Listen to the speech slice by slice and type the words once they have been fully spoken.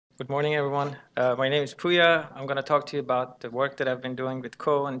Good morning, everyone. My name is Pouya. I'm going to talk to you about the work that I've been doing with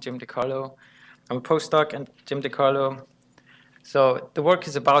Co and Jim DiCarlo. I'm a postdoc at Jim DiCarlo. So the work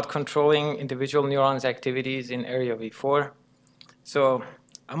is about controlling individual neurons' activities in area V4. So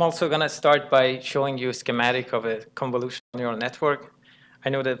I'm also going to start by showing you a schematic of a convolutional neural network. I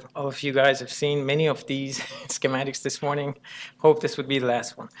know that all of you guys have seen many of these schematics this morning. Hope this would be the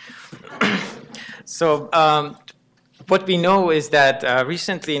last one. So what we know is that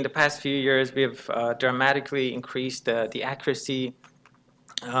recently, in the past few years, we have dramatically increased the accuracy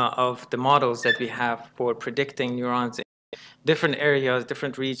of the models that we have for predicting neurons in different areas,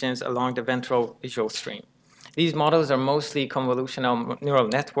 different regions along the ventral visual stream. These models are mostly convolutional neural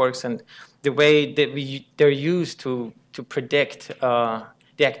networks, and the way that they're used to predict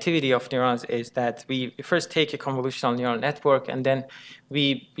the activity of neurons is that we first take a convolutional neural network, and then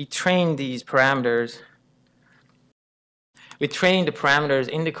we train these parameters. We train the parameters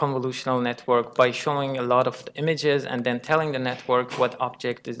in the convolutional network by showing a lot of images and then telling the network what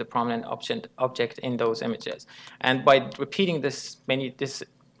object is the prominent object in those images. And by repeating this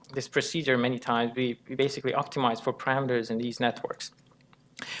procedure many times, we basically optimize for parameters in these networks.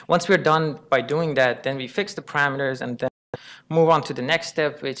 Once we're done by doing that, then we fix the parameters and then move on to the next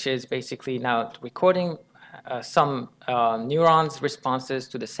step, which is basically now recording some neurons' responses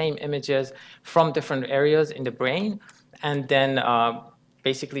to the same images from different areas in the brain, and then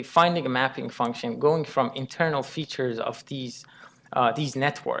basically finding a mapping function going from internal features of these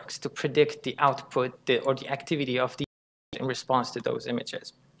networks to predict the output or the activity of these in response to those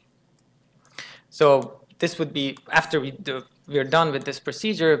images. So this would be, after we're done with this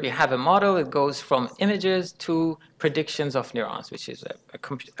procedure, we have a model that goes from images to predictions of neurons, which is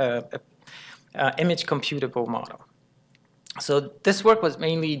a image computable model. So this work was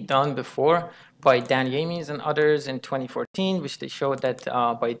mainly done before by Dan Yamies and others in 2014, which they showed that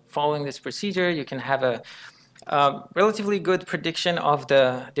by following this procedure, you can have a relatively good prediction of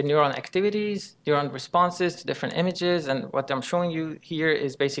the neuron activities, neuron responses to different images. And what I'm showing you here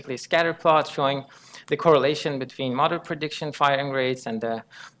is basically a scatter plot showing the correlation between model prediction firing rates and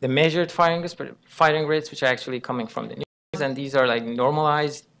the measured firing rates, which are actually coming from the neurons. And these are like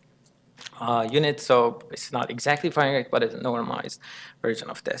normalized units, so it's not exactly firing rate, but it's a normalized version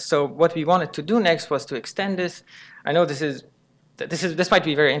of this. So what we wanted to do next was to extend this. I know this might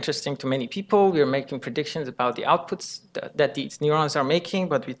be very interesting to many people. We're making predictions about the outputs that these neurons are making,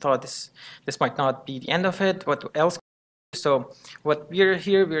 but we thought this might not be the end of it. What else? So what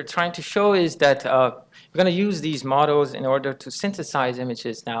we're trying to show is that we're going to use these models in order to synthesize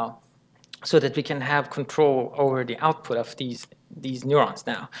images now, so that we can have control over the output of these neurons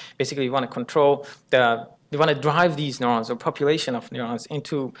now. Basically, we want to control we want to drive these neurons or population of neurons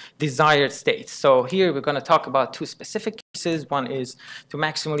into desired states. So here we're going to talk about two specific cases. One is to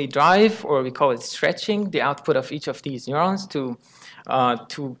maximally drive, or we call it stretching, the output of each of these neurons to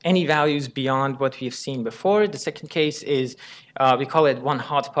any values beyond what we've seen before. The second case is we call it one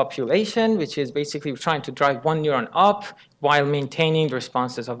hot population, which is basically trying to drive one neuron up while maintaining the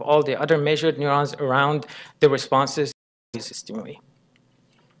responses of all the other measured neurons around the responses to these stimuli.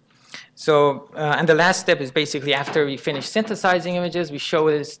 So, and the last step is basically after we finish synthesizing images, we show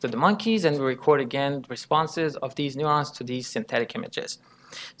this to the monkeys and we record again responses of these neurons to these synthetic images.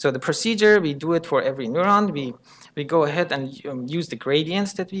 So the procedure, we do it for every neuron. We go ahead and use the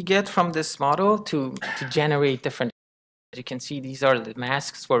gradients that we get from this model to generate different. As you can see, these are the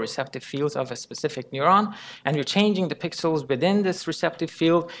masks for receptive fields of a specific neuron, and we're changing the pixels within this receptive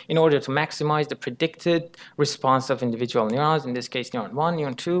field in order to maximize the predicted response of individual neurons, in this case neuron 1,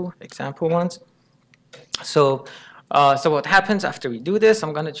 neuron 2, example ones. So what happens after we do this,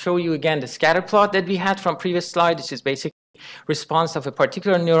 I'm going to show you again the scatter plot that we had from previous slide, which is basically response of a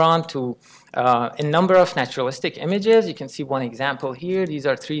particular neuron to a number of naturalistic images. You can see one example here. These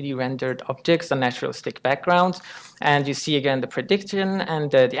are 3D rendered objects on naturalistic backgrounds. And you see again the prediction and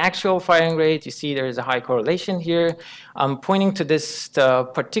the actual firing rate. You see there is a high correlation here. I'm pointing to this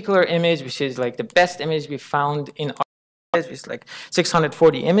particular image, which is like the best image we found in our it's like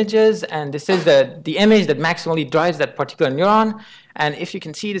 640 images, and this is the image that maximally drives that particular neuron. And if you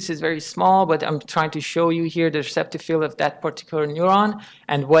can see, this is very small, but I'm trying to show you here the receptive field of that particular neuron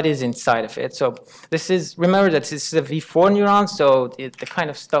and what is inside of it. So this is, remember that this is a V4 neuron, so the kind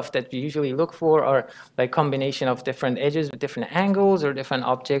of stuff that we usually look for are like combination of different edges with different angles or different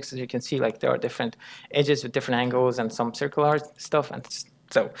objects. As you can see, like there are different edges with different angles and some circular stuff. And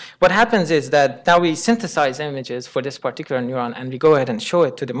so what happens is that now we synthesize images for this particular neuron, and we go ahead and show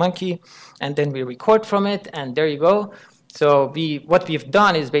it to the monkey, and then we record from it, and there you go. So what we've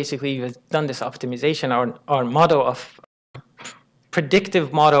done is basically we've done this optimization, our model of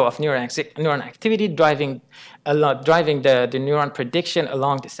predictive model of neuron activity driving the neuron prediction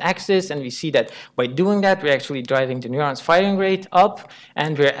along this axis. And we see that by doing that, we're actually driving the neuron's firing rate up.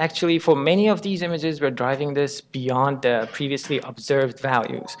 And we're actually, for many of these images, we're driving this beyond the previously observed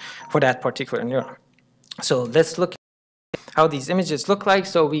values for that particular neuron. So let's look how these images look like.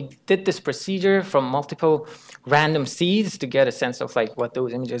 So we did this procedure from multiple random seeds to get a sense of like what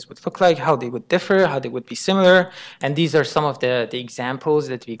those images would look like, how they would differ, how they would be similar. And these are some of the examples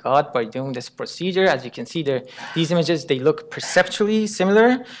that we got by doing this procedure. As you can see there, these images, they look perceptually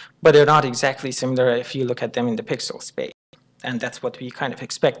similar, but they're not exactly similar if you look at them in the pixel space. And that's what we kind of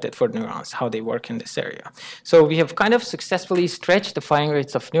expected for neurons, how they work in this area. So we have kind of successfully stretched the firing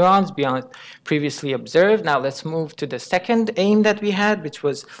rates of neurons beyond previously observed. Now let's move to the second aim that we had, which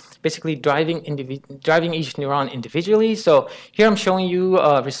was basically driving each neuron individually. So here I'm showing you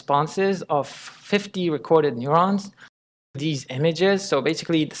responses of 50 recorded neurons, these images. So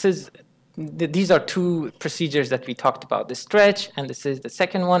basically these are two procedures that we talked about, the stretch, and this is the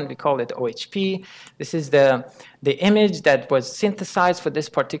second one. We call it OHP. This is the image that was synthesized for this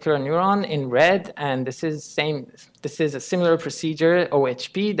particular neuron in red, and this is a similar procedure,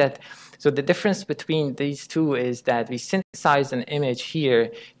 OHP, so the difference between these two is that we synthesize an image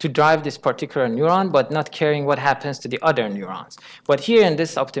here to drive this particular neuron, but not caring what happens to the other neurons. But here in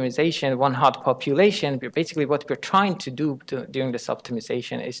this optimization, one hot population, basically what we're trying to do during this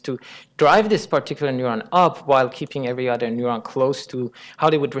optimization is to drive this particular neuron up while keeping every other neuron close to how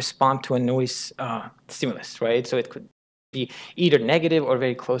they would respond to a noise stimulus, right? So it could be either negative or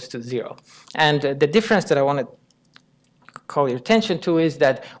very close to zero. And the difference that I want to call your attention to is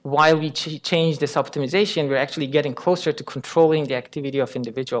that while we change this optimization, we're actually getting closer to controlling the activity of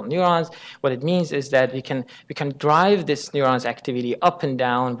individual neurons. What it means is that we can drive this neuron's activity up and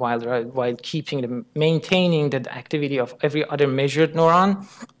down while maintaining the activity of every other measured neuron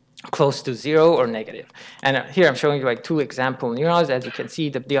close to zero or negative. And here I'm showing you like two example neurons. As you can see,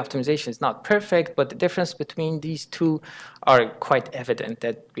 the optimization is not perfect, but the difference between these two are quite evident,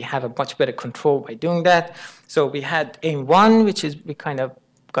 that we have a much better control by doing that. So we had aim one, which is we kind of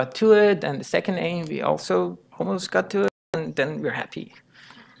got to it, and the second aim we also almost got to it, and then we're happy.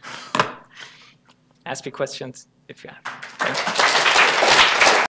 Ask me questions if you have.